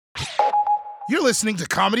You're listening to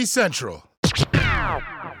Comedy Central.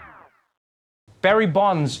 Barry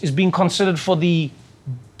Bonds is being considered for the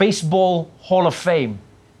Baseball Hall of Fame.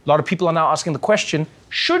 A lot of people are now asking the question,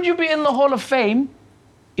 should you be in the Hall of Fame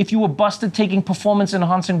if you were busted taking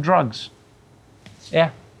performance-enhancing drugs?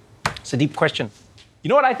 Yeah, it's a deep question. You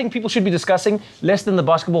know what I think people should be discussing? Less than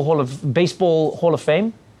the Baseball Hall of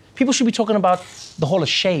Fame? People should be talking about the Hall of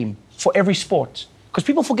Shame for every sport. Because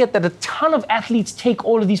people forget that a ton of athletes take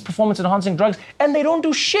all of these performance-enhancing drugs and they don't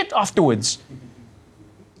do shit afterwards.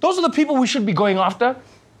 Those are the people we should be going after.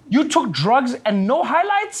 You took drugs and no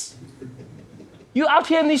highlights? You out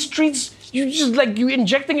here in these streets, you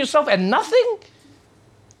injecting yourself and nothing?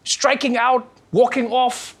 Striking out, walking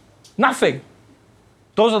off, nothing.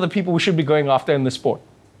 Those are the people we should be going after in this sport.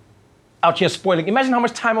 Out here spoiling. Imagine how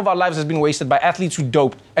much time of our lives has been wasted by athletes who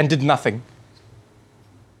doped and did nothing.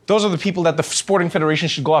 Those are the people that the sporting federation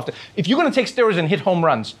should go after. If you're gonna take steroids and hit home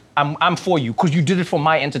runs, I'm for you, because you did it for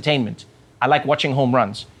my entertainment. I like watching home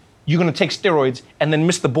runs. You're gonna take steroids and then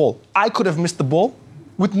miss the ball. I could have missed the ball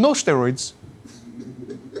with no steroids.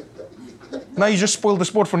 Now you just spoiled the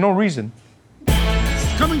sport for no reason.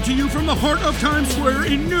 Coming to you from the heart of Times Square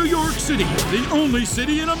in New York City, the only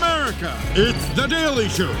city in America. It's The Daily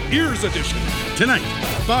Show, Ears Edition. Tonight,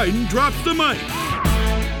 Biden drops the mic.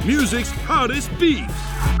 Music's hottest beef.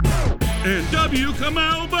 And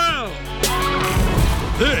Kamau Bell.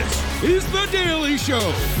 This is The Daily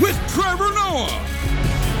Show with Trevor Noah.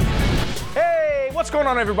 Hey, what's going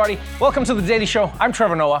on, everybody? Welcome to The Daily Show. I'm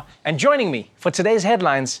Trevor Noah, and joining me for today's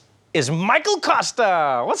headlines is Michael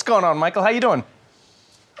Costa. What's going on, Michael? How you doing?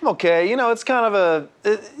 I'm okay. You know, it's kind of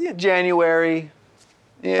January.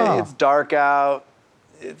 Yeah, It's dark out.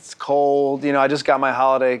 It's cold. You know, I just got my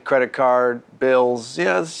holiday credit card bills. You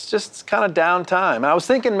know, it's just kind of downtime. And I was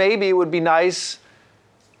thinking maybe it would be nice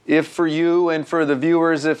if for you and for the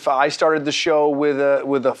viewers if I started the show with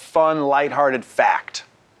a fun, lighthearted fact.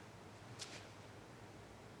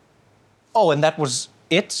 Oh, and that was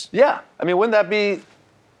it? Yeah. I mean, wouldn't that be...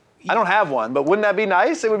 I don't have one, but wouldn't that be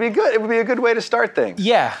nice? It would be good. It would be a good way to start things.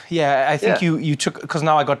 Yeah. I think you took... Because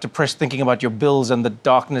now I got depressed thinking about your bills and the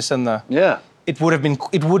darkness and the... Yeah. It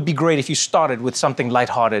would be great if you started with something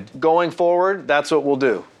lighthearted. Going forward, that's what we'll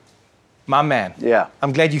do. My man. Yeah.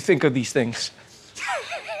 I'm glad you think of these things.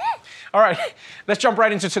 All right, let's jump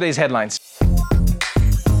right into today's headlines.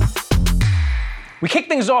 We kick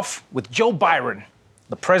things off with Joe Biden,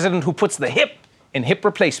 the president who puts the hip in hip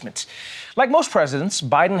replacement. Like most presidents,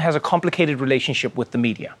 Biden has a complicated relationship with the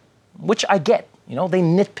media, which I get. You know, they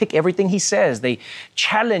nitpick everything he says. They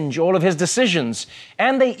challenge all of his decisions.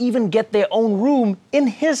 And they even get their own room in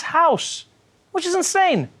his house, which is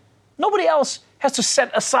insane. Nobody else has to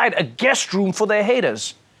set aside a guest room for their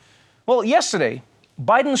haters. Well, yesterday,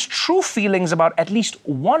 Biden's true feelings about at least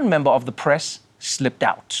one member of the press slipped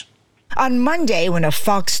out. On Monday, when a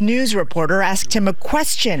Fox News reporter asked him a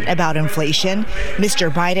question about inflation, Mr.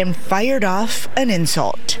 Biden fired off an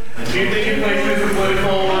insult. Do you think inflation is a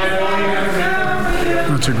political liability?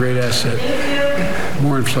 That's a great asset.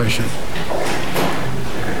 More inflation.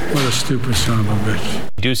 What a stupid son of a bitch.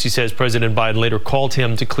 Ducey says President Biden later called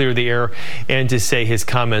him to clear the air and to say his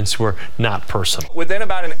comments were not personal. Within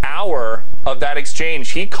about an hour of that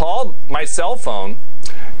exchange, he called my cell phone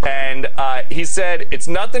and he said, "It's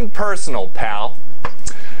nothing personal, pal."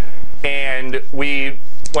 And we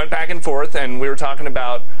went back and forth and we were talking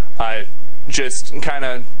about just kind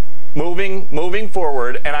of moving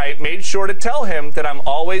forward. And I made sure to tell him that I'm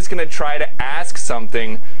always going to try to ask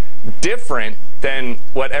something different than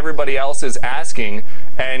what everybody else is asking.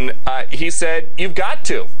 And he said, "You've got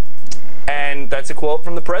to." And that's a quote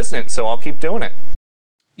from the president, so I'll keep doing it.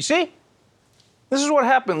 You see? This is what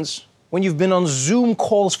happens when you've been on Zoom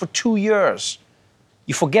calls for 2 years.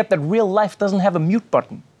 You forget that real life doesn't have a mute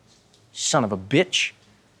button. Son of a bitch.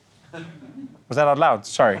 Was that out loud?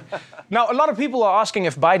 Sorry. Now, a lot of people are asking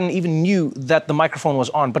if Biden even knew that the microphone was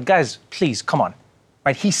on. But guys, please, come on.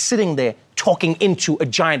 Right? He's sitting there talking into a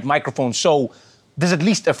giant microphone, so there's at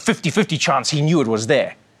least a 50-50 chance he knew it was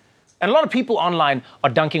there. And a lot of people online are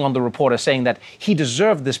dunking on the reporter, saying that he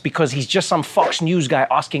deserved this because he's just some Fox News guy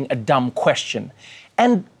asking a dumb question.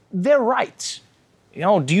 And they're right. You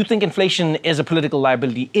know, do you think inflation is a political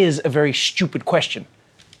liability is a very stupid question.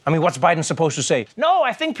 I mean, what's Biden supposed to say? No,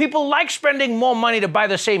 I think people like spending more money to buy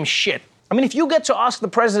the same shit. I mean, if you get to ask the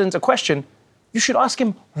president a question, you should ask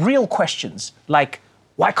him real questions, like,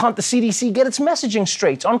 why can't the CDC get its messaging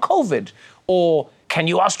straight on COVID? Or, can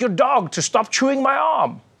you ask your dog to stop chewing my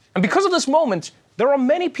arm? And because of this moment, there are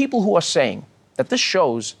many people who are saying that this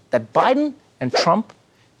shows that Biden and Trump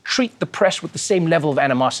treat the press with the same level of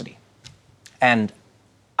animosity. And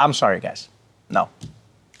I'm sorry, guys. No,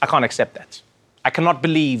 I can't accept that. I cannot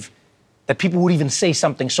believe that people would even say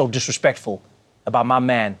something so disrespectful about my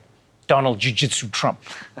man, Donald Jiu-Jitsu Trump.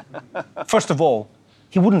 First of all,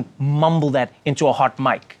 he wouldn't mumble that into a hot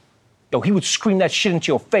mic. Yo, he would scream that shit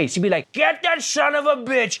into your face. He'd be like, get that son of a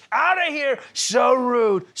bitch out of here. So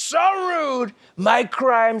rude, so rude. My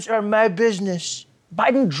crimes are my business.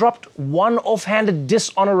 Biden dropped one offhanded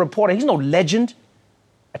diss on a reporter. He's no legend.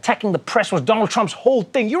 Attacking the press was Donald Trump's whole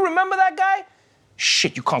thing. You remember that guy?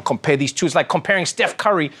 Shit, you can't compare these two. It's like comparing Steph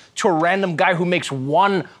Curry to a random guy who makes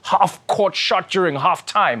one half-court shot during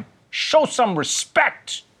halftime. Show some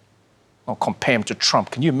respect. Don't compare him to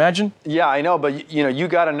Trump. Can you imagine? Yeah, I know, but you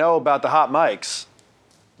got to know about the hot mics,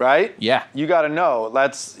 right? Yeah. You got to know.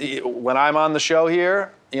 When I'm on the show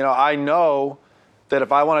here, I know that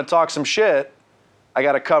if I want to talk some shit, I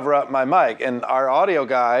got to cover up my mic. And our audio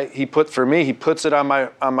guy, he puts it on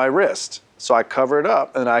my wrist. So I cover it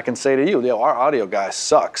up, and I can say to you, our audio guy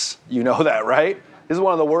sucks. You know that, right? This is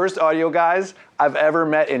one of the worst audio guys I've ever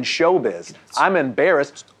met in showbiz. I'm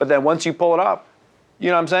embarrassed, but then once you pull it up, you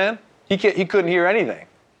know what I'm saying? He couldn't hear anything,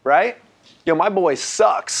 right? My boy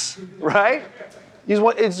sucks, right? He's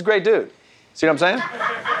a great dude. See what I'm saying?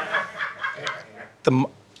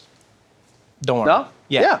 Don't worry. No?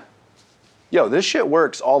 Yeah. Yo, this shit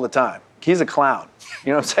works all the time. He's a clown.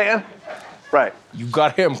 You know what I'm saying? Right. You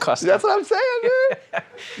got him, Custer. That's what I'm saying, dude.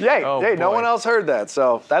 Hey, no one else heard that.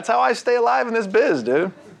 So that's how I stay alive in this biz,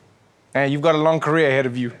 dude. And you've got a long career ahead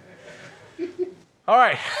of you. All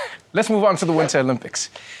right, let's move on to the Winter Olympics.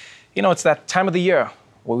 It's that time of the year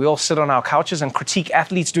where we all sit on our couches and critique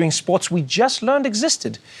athletes doing sports we just learned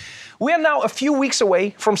existed. We are now a few weeks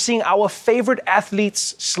away from seeing our favorite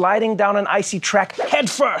athletes sliding down an icy track head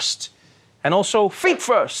first, and also feet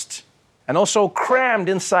first, and also crammed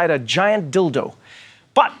inside a giant dildo.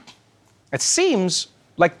 But it seems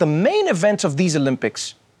like the main event of these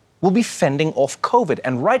Olympics will be fending off COVID.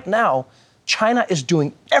 And right now, China is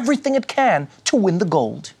doing everything it can to win the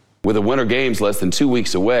gold. With the Winter Games less than 2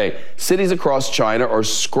 weeks away, cities across China are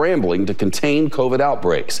scrambling to contain COVID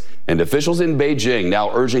outbreaks. And officials in Beijing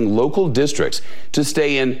now urging local districts to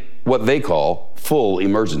stay in what they call full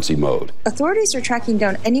emergency mode. Authorities are tracking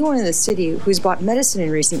down anyone in the city who's bought medicine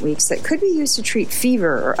in recent weeks that could be used to treat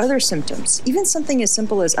fever or other symptoms, even something as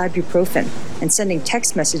simple as ibuprofen, and sending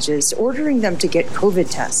text messages ordering them to get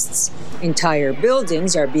COVID tests. Entire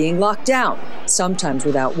buildings are being locked down, sometimes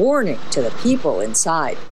without warning to the people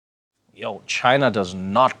inside. Yo, China does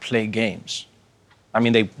not play games. I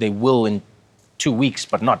mean, they will in 2 weeks,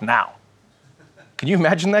 but not now. Can you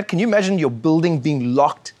imagine that? Can you imagine your building being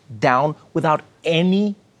locked down without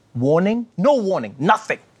any warning? No warning,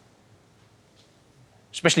 nothing.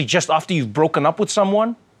 Especially just after you've broken up with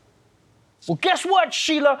someone. Well, guess what,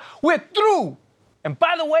 Sheila? We're through. And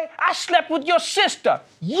by the way, I slept with your sister.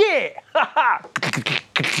 Yeah.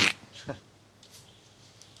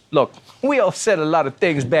 Look, we all said a lot of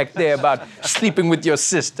things back there about sleeping with your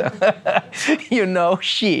sister.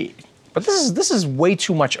 Shit. But this is way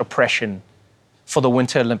too much oppression for the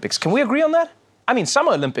Winter Olympics. Can we agree on that? I mean,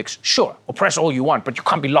 Summer Olympics, sure, oppress all you want, but you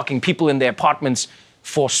can't be locking people in their apartments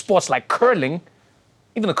for sports like curling.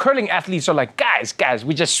 Even the curling athletes are like, guys,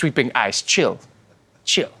 we're just sweeping ice. Chill.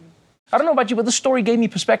 I don't know about you, but this story gave me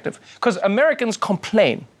perspective. Because Americans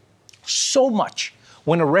complain so much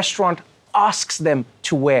when a restaurant asks them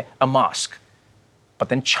to wear a mask. But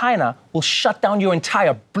then China will shut down your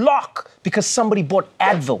entire block because somebody bought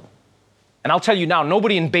Advil. And I'll tell you now,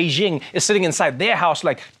 nobody in Beijing is sitting inside their house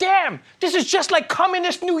like, damn, this is just like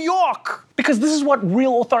communist New York. Because this is what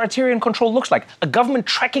real authoritarian control looks like. A government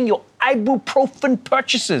tracking your ibuprofen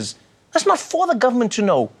purchases. That's not for the government to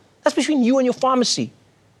know. That's between you and your pharmacy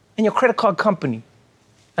and your credit card company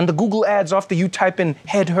and the Google ads after you type in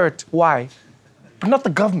head hurt, why? But not the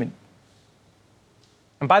government.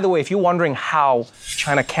 And by the way, if you're wondering how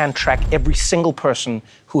China can track every single person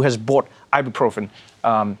who has bought ibuprofen,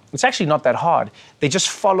 it's actually not that hard. They just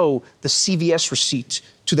follow the CVS receipt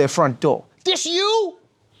to their front door. This you?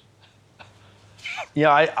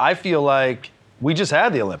 Yeah, I feel like we just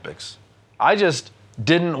had the Olympics. I just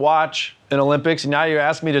didn't watch an Olympics, and now you're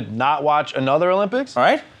asking me to not watch another Olympics? All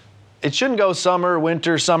right. It shouldn't go summer,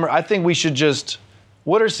 winter, summer. I think we should just,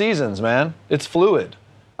 what are seasons, man? It's fluid.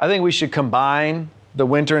 I think we should combine the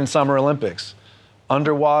Winter and Summer Olympics.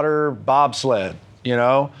 Underwater bobsled,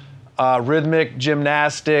 rhythmic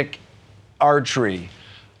gymnastic, archery,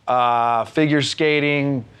 figure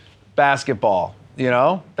skating, basketball,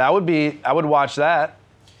 That would be, I would watch that.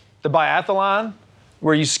 The biathlon,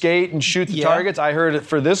 where you skate and shoot the targets. I heard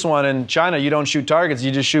for this one in China, you don't shoot targets, you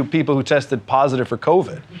just shoot people who tested positive for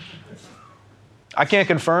COVID. I can't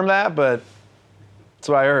confirm that, but That's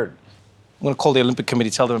what I heard. I'm going to call the Olympic Committee,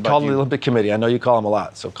 tell them about Call you. the Olympic Committee. I know you call them a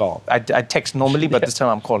lot, so call them. I text normally, but this time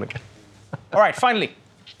I'm calling. All right, finally,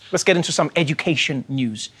 let's get into some education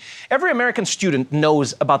news. Every American student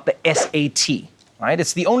knows about the SAT, right?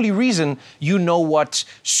 It's the only reason you know what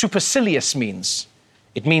supercilious means.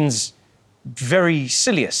 It means very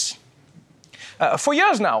serious. For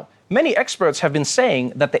years now, many experts have been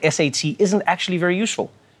saying that the SAT isn't actually very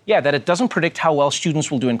useful. Yeah, that it doesn't predict how well students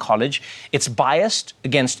will do in college. It's biased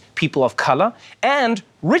against people of color, and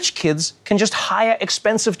rich kids can just hire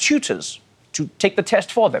expensive tutors to take the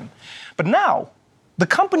test for them. But now, the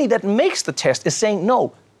company that makes the test is saying,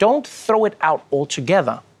 no, don't throw it out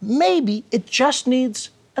altogether. Maybe it just needs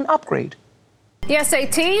an upgrade. The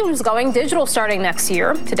SAT is going digital starting next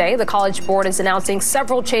year. Today, the College Board is announcing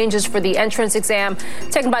several changes for the entrance exam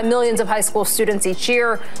taken by millions of high school students each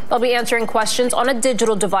year. They'll be answering questions on a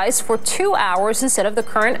digital device for 2 hours instead of the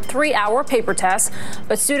current 3-hour paper test.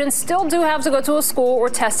 But students still do have to go to a school or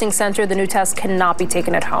testing center. The new test cannot be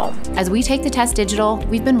taken at home. As we take the test digital,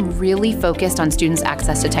 we've been really focused on students'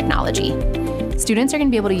 access to technology. Students are going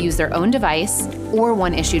to be able to use their own device or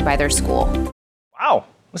one issued by their school. Wow.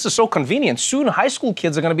 This is so convenient. Soon, high school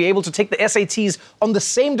kids are going to be able to take the SATs on the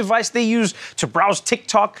same device they use to browse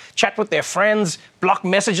TikTok, chat with their friends, block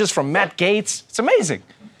messages from Matt Gaetz. It's amazing.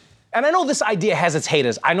 And I know this idea has its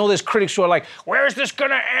haters. I know there's critics who are like, where is this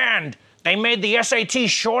going to end? They made the SAT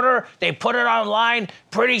shorter. They put it online.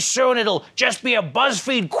 Pretty soon, it'll just be a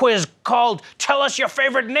BuzzFeed quiz called Tell Us Your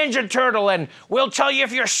Favorite Ninja Turtle, and we'll tell you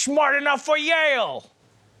if you're smart enough for Yale.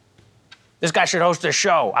 This guy should host a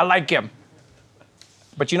show. I like him.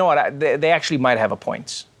 But you know what? They actually might have a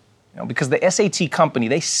point. Because the SAT company,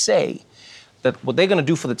 they say that what they're going to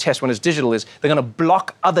do for the test when it's digital is they're going to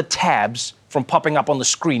block other tabs from popping up on the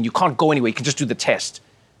screen. You can't go anywhere. You can just do the test.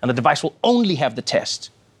 And the device will only have the test.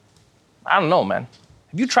 I don't know, man.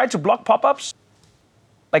 Have you tried to block pop-ups?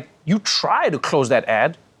 Like, you try to close that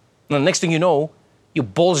ad, and the next thing you know, you're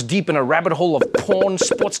balls deep in a rabbit hole of porn,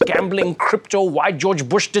 sports gambling, crypto, why George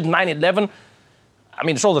Bush did 9/11. I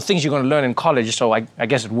mean, it's all the things you're going to learn in college, so I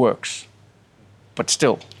guess it works. But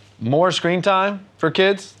still. More screen time for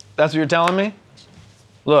kids? That's what you're telling me?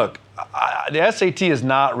 Look, the SAT is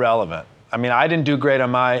not relevant. I mean, I didn't do great on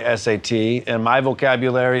my SAT, and my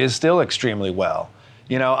vocabulary is still extremely well.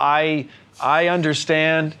 You know, I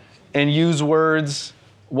understand and use words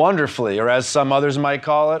wonderfully, or as some others might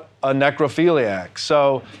call it, a necrophiliac.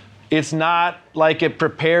 So it's not like it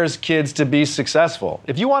prepares kids to be successful.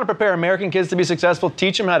 If you want to prepare American kids to be successful,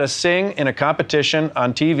 teach them how to sing in a competition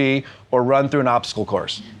on TV or run through an obstacle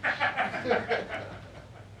course.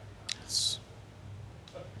 It's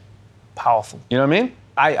powerful. You know what I mean?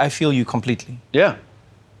 I feel you completely. Yeah.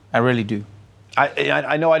 I really do.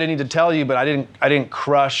 I know I didn't need to tell you, but I didn't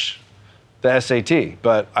crush the SAT,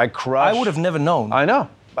 but I crushed. I would have never known. I know.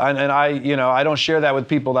 And I don't share that with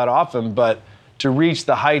people that often, but to reach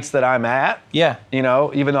the heights that I'm at, even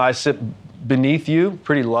though I sit beneath you,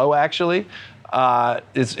 pretty low actually,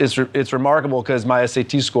 it's remarkable because my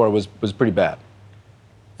SAT score was pretty bad.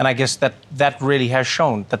 And I guess that really has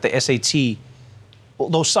shown that the SAT,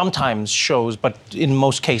 although sometimes shows, but in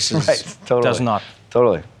most cases does not.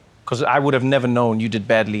 Totally. Because I would have never known you did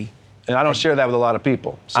badly. And I don't share that with a lot of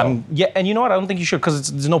people. So. And you know what? I don't think you should,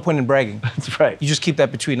 because there's no point in bragging. That's right. You just keep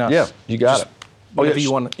that between us. Yeah, you got it. Whatever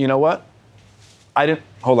you want. You know what?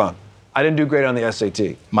 Hold on. I didn't do great on the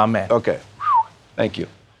SAT. My man. Okay. Thank you.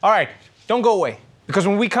 All right, don't go away. Because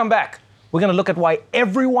when we come back, we're going to look at why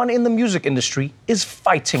everyone in the music industry is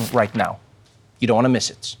fighting right now. You don't want to miss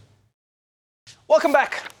it. Welcome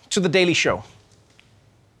back to The Daily Show.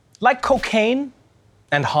 Like cocaine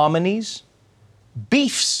and harmonies,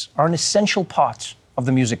 beefs are an essential part of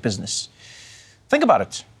the music business. Think about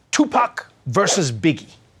it. Tupac versus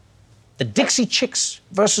Biggie. The Dixie Chicks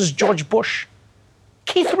versus George Bush.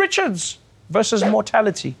 Keith Richards versus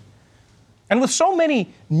Mortality. And with so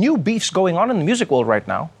many new beefs going on in the music world right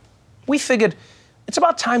now, we figured it's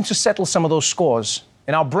about time to settle some of those scores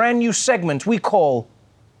in our brand new segment we call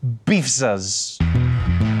Beefzuz.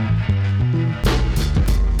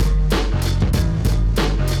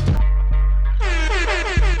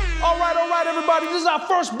 All right, everybody, this is our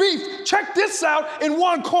first beef. Check this out. In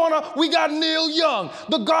one corner, we got Neil Young,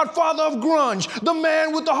 the godfather of grunge, the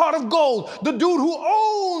man with the heart of gold, the dude who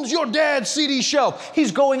owns your dad's CD shelf.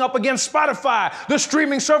 He's going up against Spotify, the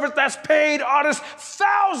streaming service that's paid artists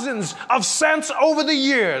thousands of cents over the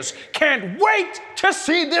years. Can't wait to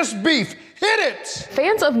see this beef. Hit it!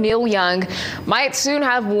 Fans of Neil Young might soon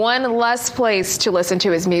have one less place to listen to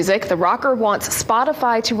his music. The rocker wants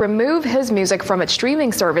Spotify to remove his music from its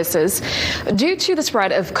streaming services due to the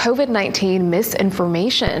spread of COVID-19. COVID-19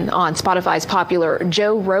 misinformation on Spotify's popular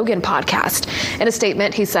Joe Rogan podcast. In a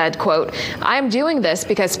statement, he said, quote, "I am doing this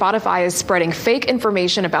because Spotify is spreading fake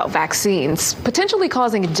information about vaccines, potentially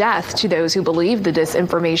causing death to those who believe the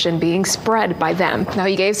disinformation being spread by them." Now,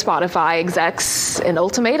 he gave Spotify execs an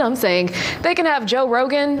ultimatum saying they can have Joe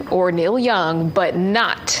Rogan or Neil Young, but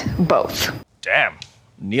not both. Damn,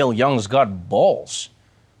 Neil Young's got balls.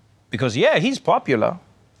 Because, yeah, he's popular,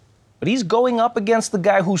 but he's going up against the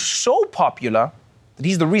guy who's so popular that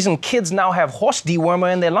he's the reason kids now have horse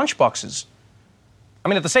dewormer in their lunchboxes. I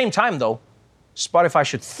mean, at the same time, though, Spotify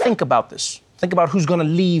should think about this. Think about who's going to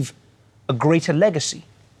leave a greater legacy.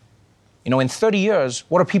 You know, in 30 years,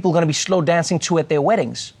 what are people going to be slow dancing to at their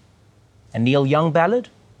weddings? A Neil Young ballad?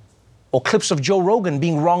 Or clips of Joe Rogan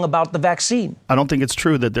being wrong about the vaccine? I don't think it's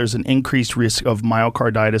true that there's an increased risk of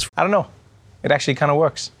myocarditis. I don't know. It actually kind of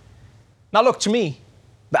works. Now, look, to me,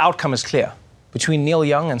 the outcome is clear. Between Neil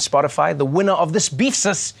Young and Spotify, the winner of this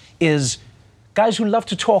Beefzuz is guys who love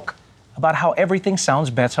to talk about how everything sounds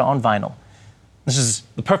better on vinyl. This is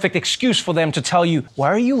the perfect excuse for them to tell you, why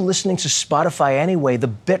are you listening to Spotify anyway? The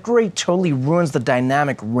bitrate totally ruins the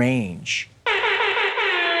dynamic range. All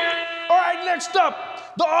right, next up.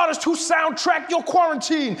 The artist who soundtracked your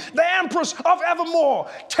quarantine, the Empress of Evermore,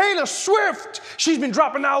 Taylor Swift. She's been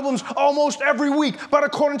dropping albums almost every week, but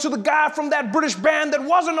according to the guy from that British band that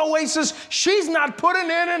wasn't Oasis, she's not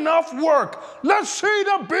putting in enough work. Let's see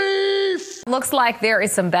the beef. Looks like there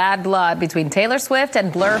is some bad blood between Taylor Swift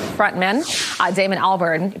and Blur frontman Damon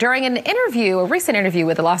Albarn. During an interview, a recent interview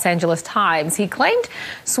with the Los Angeles Times, he claimed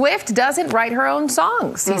Swift doesn't write her own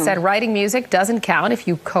songs. He said writing music doesn't count if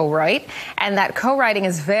you co-write, and that co-writing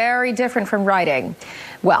is very different from writing.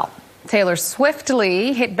 Well, Taylor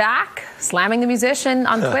swiftly hit back, slamming the musician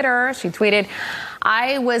on Twitter. She tweeted,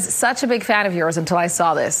 "I was such a big fan of yours until I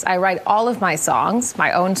saw this. I write all of my songs,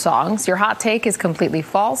 my own songs. Your hot take is completely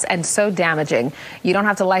false and so damaging. You don't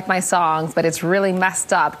have to like my songs, but it's really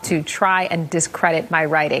messed up to try and discredit my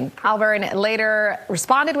writing." Albarn later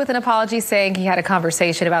responded with an apology, saying he had a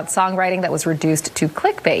conversation about songwriting that was reduced to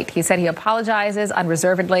clickbait. He said he apologizes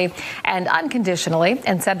unreservedly and unconditionally,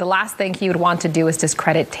 and said the last thing he would want to do is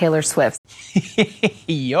discredit Taylor Swift.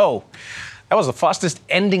 Yo, that was the fastest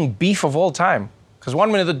ending beef of all time. Because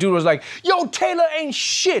one minute the dude was like, yo, Taylor ain't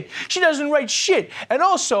shit. She doesn't write shit. And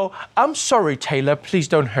also, I'm sorry, Taylor. Please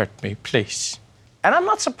don't hurt me, please. And I'm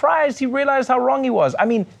not surprised he realized how wrong he was. I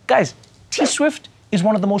mean, guys, T Swift is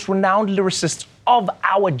one of the most renowned lyricists of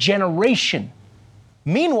our generation.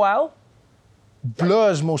 Meanwhile,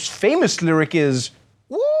 Blur's most famous lyric is,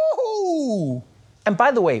 woo! And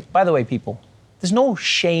by the way, people, there's no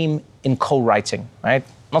shame in co-writing, right?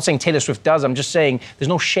 I'm not saying Taylor Swift does. I'm just saying there's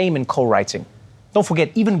no shame in co-writing. Don't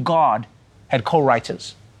forget, even God had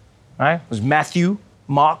co-writers, right? It was Matthew,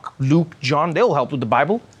 Mark, Luke, John. They all helped with the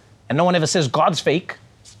Bible. And no one ever says God's fake.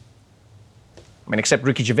 I mean, except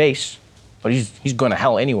Ricky Gervais. But he's going to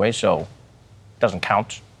hell anyway, so it doesn't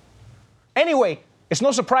count. Anyway, it's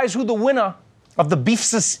no surprise who the winner of the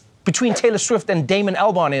Beefzuz between Taylor Swift and Damon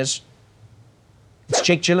Albarn is. It's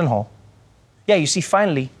Jake Gyllenhaal. Yeah, you see,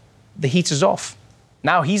 finally, the heat is off.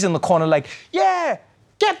 Now he's in the corner like, yeah,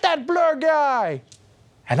 get that Blur guy.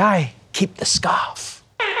 And I keep the scarf.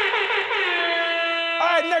 All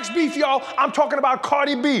right, next beef, y'all. I'm talking about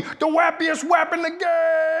Cardi B, the wappiest wap in the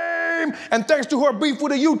game. And thanks to her beef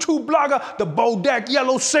with a YouTube blogger, the Bodak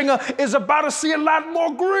Yellow singer is about to see a lot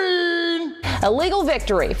more green. A legal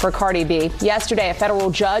victory for Cardi B. Yesterday, a federal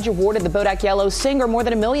judge awarded the Bodak Yellow singer more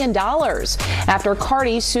than $1 million after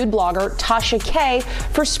Cardi sued blogger Tasha K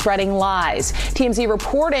for spreading lies. TMZ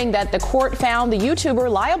reporting that the court found the YouTuber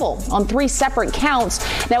liable on 3 separate counts.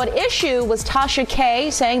 Now, at issue was Tasha K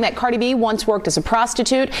saying that Cardi B once worked as a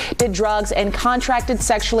prostitute, did drugs, and contracted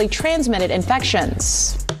sexually transmitted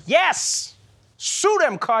infections. Yes! Sue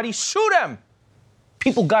them, Cardi, sue them!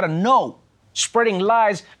 People gotta know. Spreading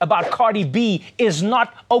lies about Cardi B is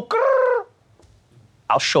not okay.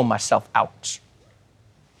 I'll show myself out.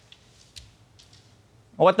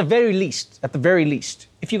 Or at the very least,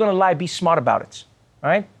 if you're gonna lie, be smart about it, all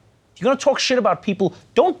right? If you're gonna talk shit about people,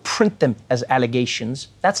 don't print them as allegations.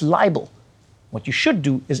 That's libel. What you should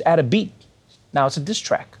do is add a beat. Now it's a diss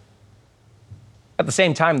track. At the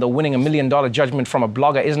same time, though, winning $1 million judgment from a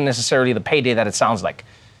blogger isn't necessarily the payday that it sounds like.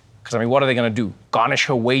 Because, I mean, what are they going to do? Garnish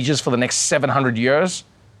her wages for the next 700 years?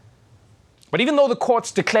 But even though the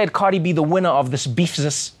courts declared Cardi B the winner of this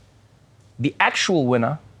Beefzuz, the actual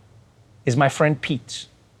winner is my friend Pete.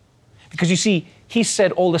 Because, you see, he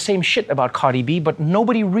said all the same shit about Cardi B, but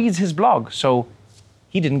nobody reads his blog, so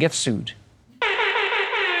he didn't get sued. All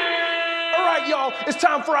right, y'all, it's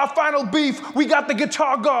time for our final beef. We got the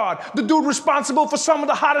guitar god, the dude responsible for some of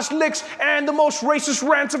the hottest licks and the most racist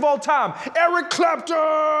rants of all time, Eric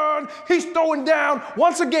Clapton. He's throwing down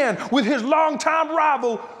once again with his longtime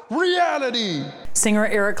rival, Reality. Singer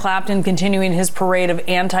Eric Clapton continuing his parade of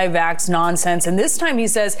anti-vax nonsense, and this time he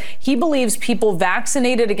says he believes people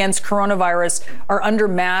vaccinated against coronavirus are under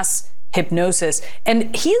mass hypnosis.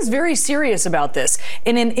 And he is very serious about this.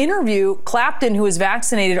 In an interview, Clapton, who is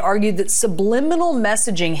vaccinated, argued that subliminal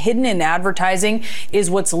messaging hidden in advertising is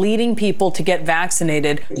what's leading people to get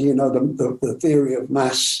vaccinated. You know, the theory of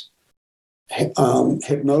mass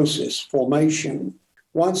hypnosis formation.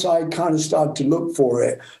 Once I kind of started to look for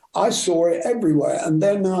it, I saw it everywhere. And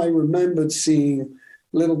then I remembered seeing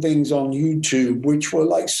little things on YouTube, which were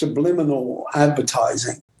like subliminal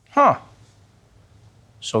advertising. Huh.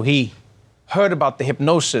 So he heard about the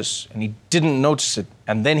hypnosis and he didn't notice it.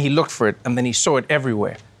 And then he looked for it and then he saw it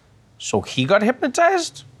everywhere. So he got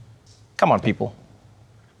hypnotized? Come on, people.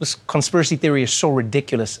 This conspiracy theory is so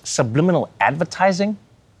ridiculous. Subliminal advertising?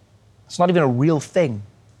 It's not even a real thing.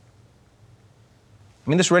 I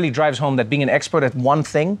mean, this really drives home that being an expert at one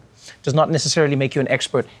thing does not necessarily make you an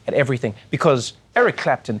expert at everything, because Eric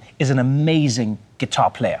Clapton is an amazing guitar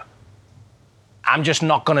player. I'm just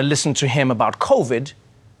not going to listen to him about COVID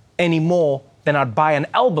any more than I'd buy an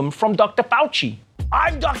album from Dr. Fauci.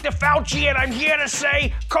 I'm Dr. Fauci, and I'm here to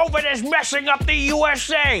say COVID is messing up the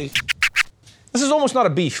USA. This is almost not a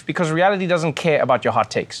beef, because reality doesn't care about your hot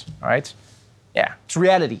takes, all right? Yeah, it's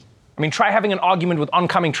reality. I mean, try having an argument with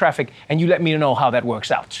oncoming traffic and you let me know how that works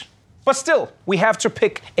out. But still, we have to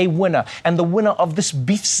pick a winner. And the winner of this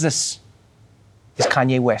Beefzuz is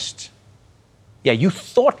Kanye West. Yeah, you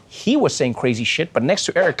thought he was saying crazy shit, but next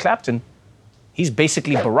to Eric Clapton, he's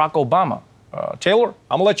basically Barack Obama. Taylor,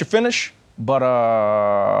 I'm gonna let you finish, but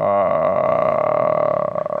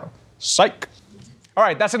psych. All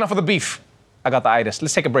right, that's enough of the beef. I got the itis.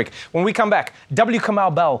 Let's take a break. When we come back, W.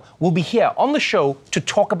 Kamau Bell will be here on the show to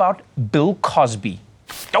talk about Bill Cosby.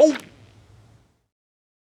 Oh!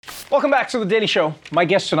 Welcome back to The Daily Show. My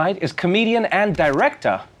guest tonight is comedian and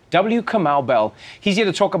director W. Kamau Bell. He's here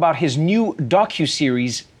to talk about his new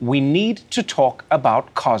docuseries, We Need to Talk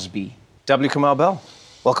About Cosby. W. Kamau Bell,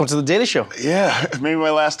 welcome to The Daily Show. Yeah, maybe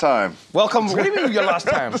my last time. Welcome. What do you mean your last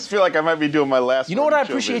time? I just feel like I might be doing my last. You know what I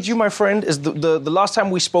appreciate you, my friend, is the last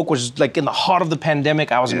time we spoke was like in the heart of the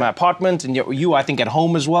pandemic. I was in my apartment, and you, I think, at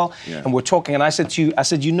home as well. Yeah. And we're talking, and I said to you,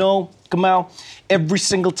 you know, Kamau, every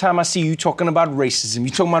single time I see you talking about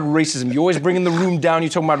racism, you always bringing the room down, you're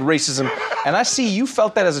talking about racism. And I see you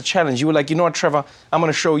felt that as a challenge. You were like, you know what, Trevor, I'm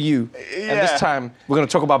going to show you. Yeah. And this time, we're going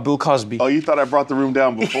to talk about Bill Cosby. Oh, you thought I brought the room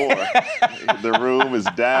down before. The room is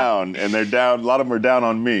down, and they're down. A lot of them are down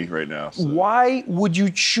on me right now. So. Why would you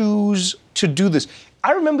choose to do this?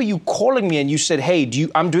 I remember you calling me and you said, hey,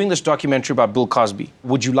 I'm doing this documentary about Bill Cosby.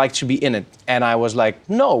 Would you like to be in it? And I was like,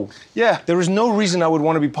 no. Yeah. There is no reason I would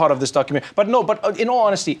want to be part of this documentary. But in all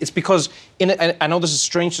honesty, it's because, and I know this is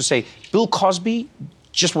strange to say, Bill Cosby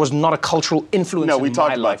just was not a cultural influence in my life. No, we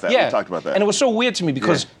talked about that. Yeah. We talked about that. And it was so weird to me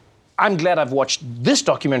because I'm glad I've watched this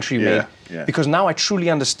documentary you made because now I truly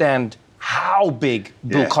understand how big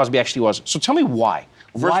Bill Cosby actually was. So tell me why.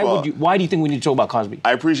 Why do you think we need to talk about Cosby?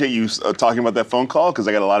 I appreciate you talking about that phone call because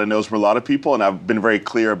I got a lot of no's from a lot of people, and I've been very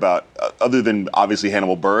clear about, other than obviously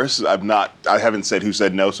Hannibal Buress, I haven't said who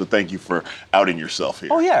said no, so thank you for outing yourself here.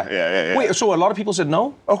 Oh, yeah. Yeah. Wait, so a lot of people said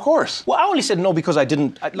no? Of course. Well, I only said no because I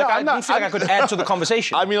didn't feel like I could add to the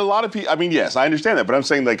conversation. I mean, a lot of people, yes, I understand that, but I'm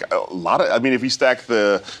saying like a lot of, if you stack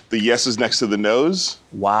the yeses next to the no's.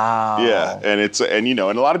 Wow. Yeah, and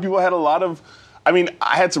a lot of people had a lot of, I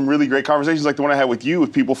had some really great conversations like the one I had with you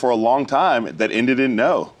with people for a long time that ended in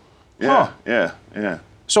no. Yeah, yeah.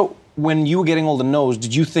 So when you were getting all the no's,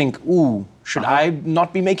 did you think, ooh, should I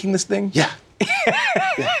not be making this thing? Yeah.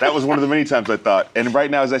 That was one of the many times I thought. And right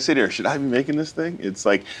now, as I sit here, should I be making this thing? It's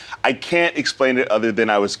like, I can't explain it other than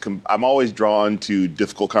I'm always drawn to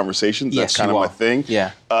difficult conversations. That's kind of my thing.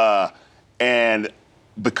 Yeah. And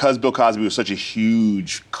because Bill Cosby was such a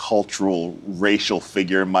huge cultural, racial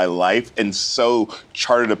figure in my life and so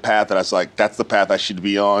charted a path that I was like, that's the path I should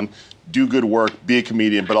be on, do good work, be a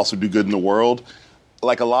comedian, but also do good in the world.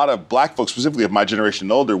 Like a lot of black folks, specifically of my generation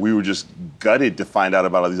and older, we were just gutted to find out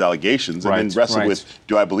about all these allegations and then wrestle with,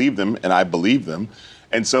 do I believe them? And I believe them.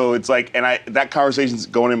 And so it's like, that conversation's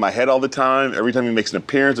going in my head all the time. Every time he makes an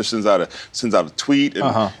appearance or sends out a tweet,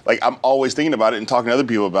 and like I'm always thinking about it and talking to other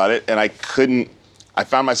people about it. And I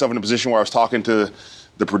found myself in a position where I was talking to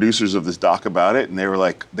the producers of this doc about it, and they were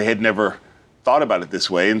like, they had never thought about it this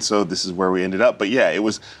way, and so this is where we ended up. But yeah,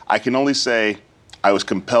 I can only say I was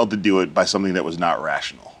compelled to do it by something that was not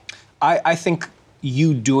rational. I think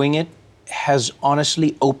you doing it has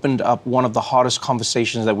honestly opened up one of the hardest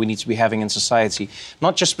conversations that we need to be having in society,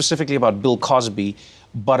 not just specifically about Bill Cosby,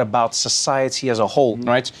 but about society as a whole,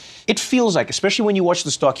 right? It feels like, especially when you watch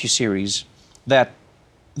this docuseries, that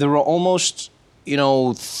there are almost,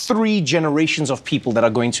 3 generations of people that are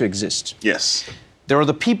going to exist. Yes. There are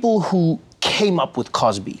the people who came up with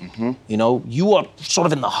Cosby. You are sort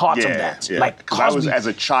of in the heart of that. Yeah. Like Cosby, I was, as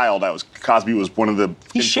a child, Cosby was one of the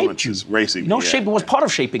influences racing. Was part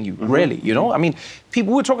of shaping you, really. I mean,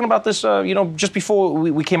 people were talking about this, just before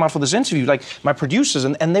we came out for this interview, like my producers,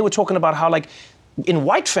 and they were talking about how, like, in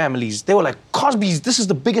white families, they were like, this is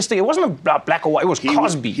the biggest thing. It wasn't about black or white, it was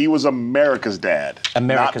Cosby. He was America's dad.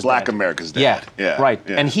 Not Black America's dad. Yeah, right.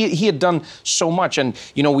 Yeah. And he had done so much. And,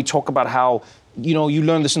 we talk about how, you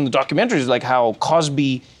learn this in the documentaries, like how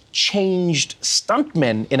Cosby changed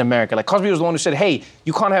stuntmen in America. Like Cosby was the one who said, hey,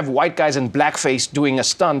 you can't have white guys in blackface doing a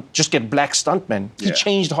stunt, just get black stuntmen. He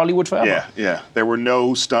changed Hollywood forever. Yeah. There were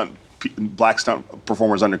no black stunt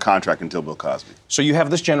performers under contract until Bill Cosby. So you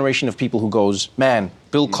have this generation of people who goes, man,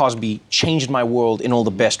 Bill Cosby changed my world in all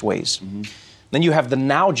the best ways. Then you have the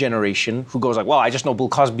now generation who goes like, well, I just know Bill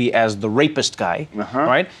Cosby as the rapist guy,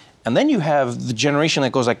 right? And then you have the generation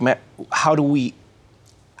that goes like, man, how do we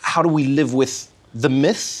live with the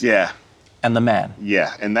myth? And the man.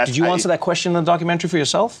 Yeah, and that's. Did you answer that question in the documentary for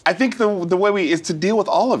yourself? I think the way is to deal with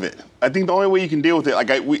all of it. I think the only way you can deal with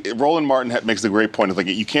it, Roland Martin makes the great point of like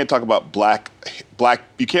you can't talk about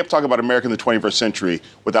you can't talk about America in the 21st century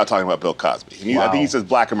without talking about Bill Cosby. And I think he says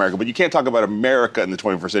Black America, but you can't talk about America in the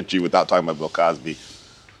 21st century without talking about Bill Cosby.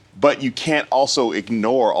 But you can't also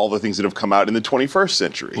ignore all the things that have come out in the 21st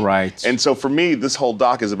century. Right. And so for me, this whole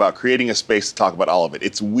doc is about creating a space to talk about all of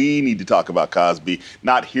it. We need to talk about Cosby,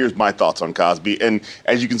 not here's my thoughts on Cosby. And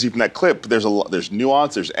as you can see from that clip, there's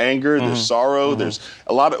nuance, there's anger, there's sorrow, there's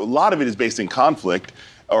a lot of it is based in conflict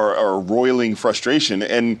or roiling frustration.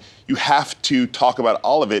 And you have to talk about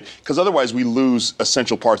all of it because otherwise we lose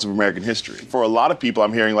essential parts of American history. For a lot of people,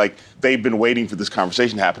 I'm hearing like they've been waiting for this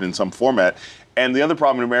conversation to happen in some format. And the other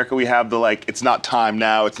problem in America, we have it's not time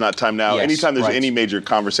now, it's not time now. Yes, anytime there's any major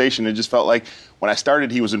conversation, it just felt like when I started,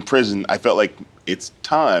 he was in prison, I felt like it's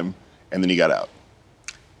time, and then he got out.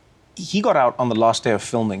 He got out on the last day of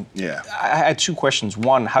filming. Yeah. I had 2 questions.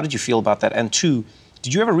 1, how did you feel about that? And 2,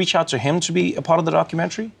 did you ever reach out to him to be a part of the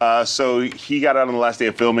documentary? So he got out on the last day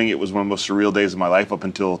of filming. It was one of the most surreal days of my life up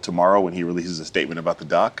until tomorrow when he releases a statement about the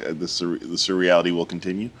doc. The surreality will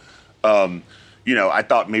continue. I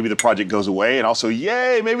thought maybe the project goes away, and also,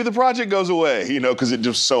 yay, maybe the project goes away, because it's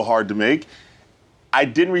just so hard to make. I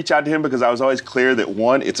didn't reach out to him because I was always clear that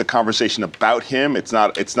 1, it's a conversation about him. It's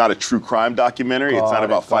not a true crime documentary. It's not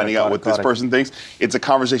about finding out what this person thinks. It's a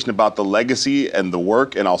conversation about the legacy and the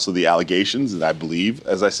work and also the allegations that I believe,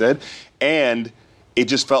 as I said. And it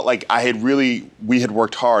just felt like we had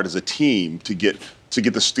worked hard as a team to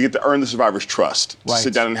earn the survivors' trust, to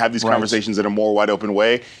sit down and have these conversations in a more wide open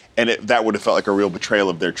way. And that would have felt like a real betrayal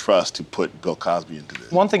of their trust to put Bill Cosby into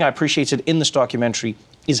this. One thing I appreciated in this documentary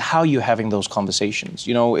is how you're having those conversations.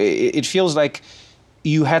 It feels like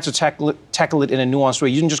you had to tackle it in a nuanced way.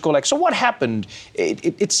 You didn't just go like, so what happened?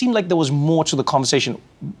 It seemed like there was more to the conversation.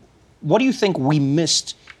 What do you think we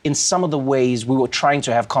missed in some of the ways we were trying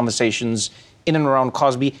to have conversations in and around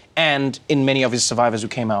Cosby and in many of his survivors who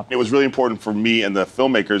came out? It was really important for me and the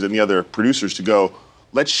filmmakers and the other producers to go,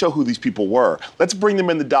 let's show who these people were. Let's bring them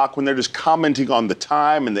in the doc when they're just commenting on the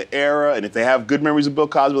time and the era, and if they have good memories of Bill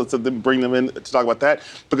Cosby, let's let them bring them in to talk about that.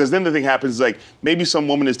 Because then the thing happens is like, maybe some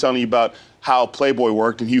woman is telling you about how Playboy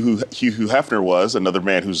worked and Hugh Hefner was, another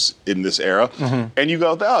man who's in this era, and you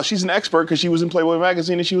go, oh, she's an expert because she was in Playboy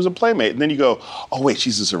magazine and she was a playmate. And then you go, oh wait,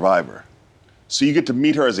 she's a survivor. So you get to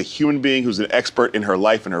meet her as a human being who's an expert in her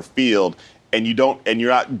life and her field, and you're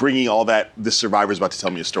not bringing all that this survivor's about to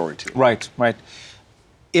tell me a story to. Right.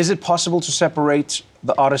 Is it possible to separate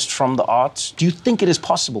the artist from the art? Do you think it is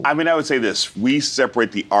possible? I mean, I would say this. We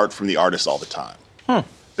separate the art from the artist all the time.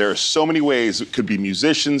 There are so many ways. It could be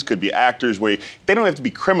musicians, could be actors, where they don't have to be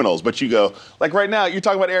criminals, but you go, like right now, you're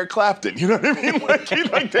talking about Eric Clapton. You know what I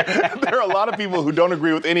mean? There are a lot of people who don't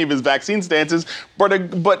agree with any of his vaccine stances,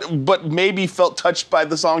 but maybe felt touched by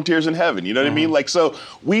the song Tears in Heaven. You know what I mean? So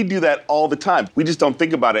we do that all the time. We just don't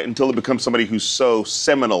think about it until it becomes somebody who's so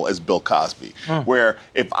seminal as Bill Cosby. Where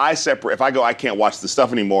if I go, I can't watch this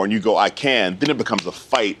stuff anymore, and you go, I can, then it becomes a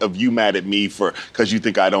fight of you mad at me because you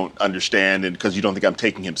think I don't understand and because you don't think I'm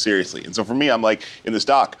taking him seriously. And so for me, I'm like, in this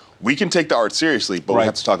doc, we can take the art seriously, but we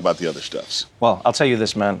have to talk about the other stuffs. Well, I'll tell you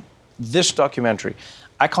this, man. This documentary,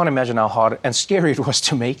 I can't imagine how hard and scary it was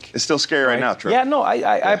to make. It's still scary right now, Trevor. Yeah, no,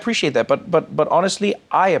 I appreciate that. But honestly,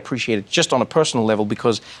 I appreciate it just on a personal level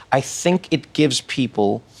because I think it gives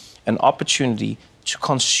people an opportunity to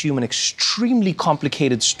consume an extremely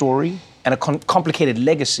complicated story and a complicated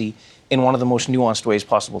legacy in one of the most nuanced ways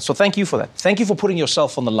possible. So thank you for that. Thank you for putting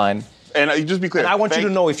yourself on the line. And just be clear. And I want you to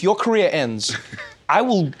know, if your career ends, I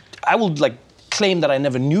will like claim that I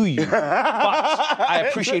never knew you, but I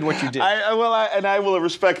appreciate what you did. I will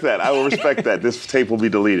respect that. I will respect that. This tape will be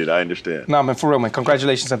deleted. I understand. No, man, for real, man.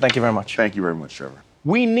 Congratulations and thank you very much. Thank you very much, Trevor.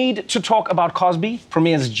 We Need to Talk About Cosby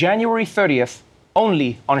premieres January 30th,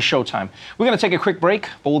 only on Showtime. We're going to take a quick break,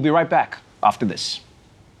 but we'll be right back after this.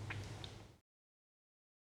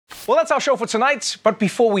 Well, that's our show for tonight, but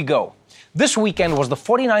before we go, this weekend was the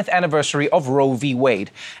 49th anniversary of Roe v.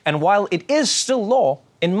 Wade, and while it is still law,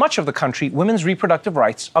 in much of the country, women's reproductive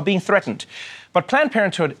rights are being threatened. But Planned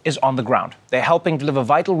Parenthood is on the ground. They're helping deliver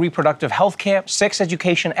vital reproductive health care, sex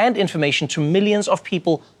education, and information to millions of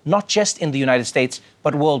people, not just in the United States,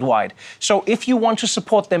 but worldwide. So if you want to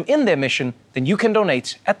support them in their mission, then you can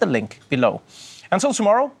donate at the link below. Until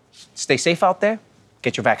tomorrow, stay safe out there,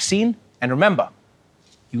 get your vaccine, and remember,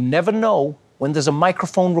 you never know when there's a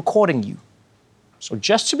microphone recording you. So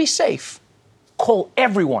just to be safe, call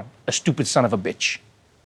everyone a stupid son of a bitch.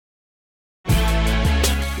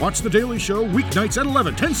 Watch The Daily Show weeknights at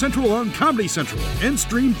 11, 10 Central on Comedy Central. And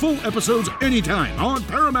stream full episodes anytime on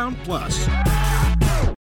Paramount+.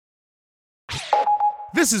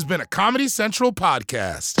 This has been a Comedy Central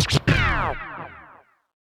podcast.